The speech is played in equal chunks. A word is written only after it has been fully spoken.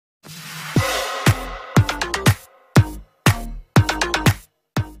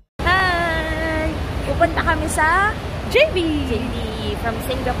pupunta kami sa JB. From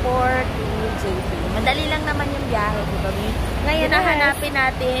Singapore to JB. Madali lang naman yung biyahe, diba? Ngayon, nahanapin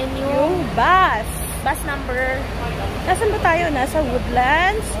natin yung bus. Bus number. Nasaan ba tayo? Nasa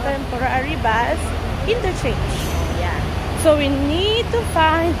Woodlands Temporary Bus Interchange. Yeah. So we need to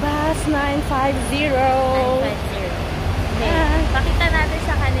find bus 950. 950. Okay. Pakita natin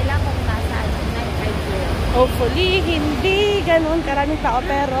sa kanila kung nasaan yung 950. Hopefully, hindi ganun karaming tao,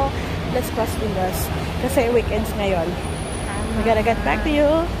 pero let's cross the bus. Kasi weekends ngayon. We gotta get back to you.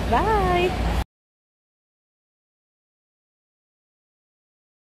 Bye!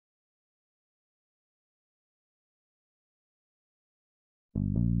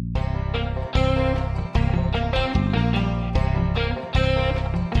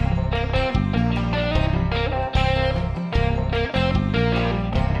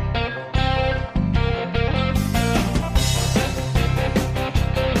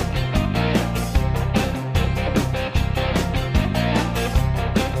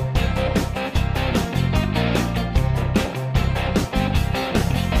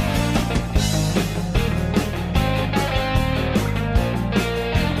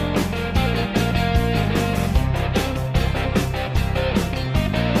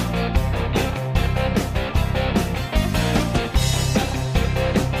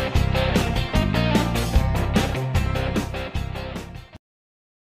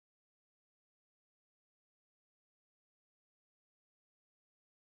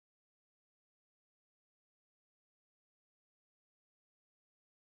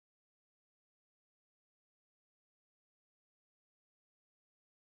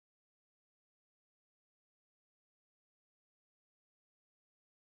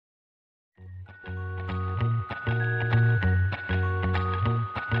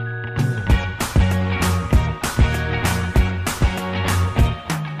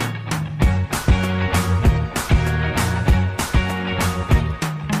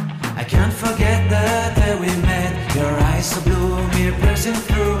 So blue, me pressing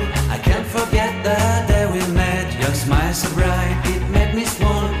through. I can't forget the day we met. Your smile so bright, it made me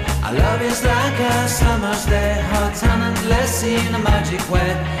swoon. Our love is like a summer's day, hot and endless in a magic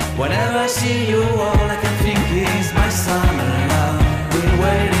way. Whenever I see you, all I can think is my summer love. Been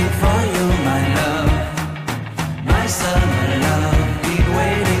waiting for you, my love. My summer love. Been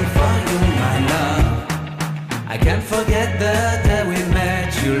waiting for you, my love. I can't forget the day we met.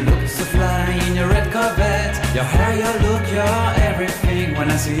 You looked so fly in your red Corvette. Your hair, your look, your everything.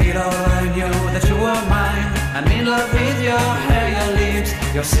 When I see it all, I knew that you were mine. I'm in love with your hair, your lips,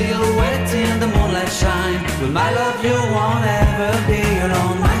 your silhouette in the moonlight shine. With my love, you won't ever be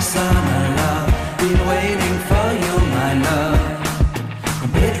alone. My summer love, been waiting for you, my love.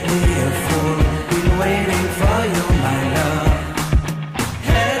 Completely a fool, been waiting for you, my love.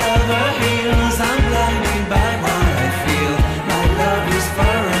 Head over heels, I'm blinded by what I feel. My love is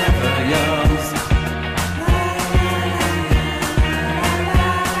forever yours.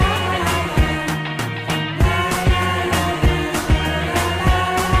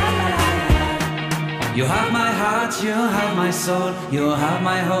 You have my heart, you have my soul, you have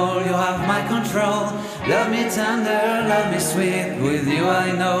my whole, you have my control. Love me tender, love me sweet, with you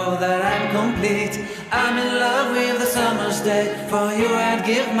I know that I'm complete. I'm in love with the summer's day, for you I'd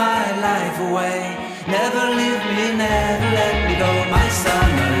give my life away. Never leave me, never let me go, my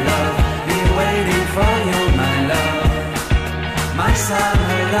summer love. Been waiting for you, my love. My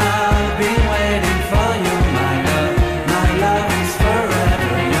summer love, been waiting for you, my love. My love is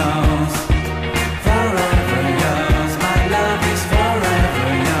forever yours. Forever yours, my love is forever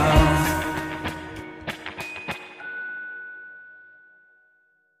yours.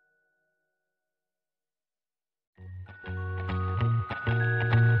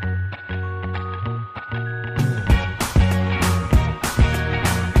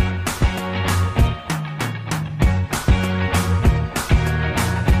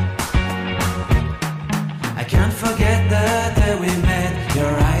 I can't forget the day we met.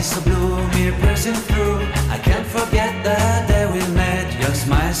 Your eyes so blue, me pressing through. I can't forget the day we met. Your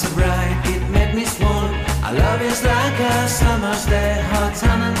smile so bright, it made me swoon. Our love is like a summer's day, hot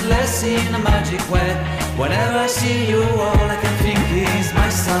and endless in a magic way. Whenever I see you, all I can think is my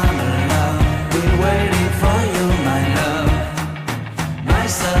summer love. Been waiting for you, my love. My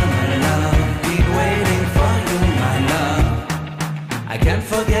summer love. Been waiting for you, my love. I can't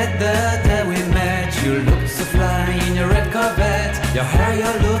forget the day we met. You looked so fly in your red Corvette. Your hair,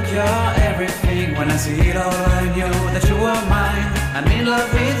 your look, your everything. When I see it all, I knew that you were mine. I'm in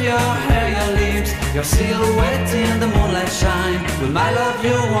love with your hair, your lips, your silhouette in the moonlight shine. With my love,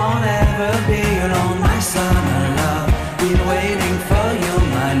 you won't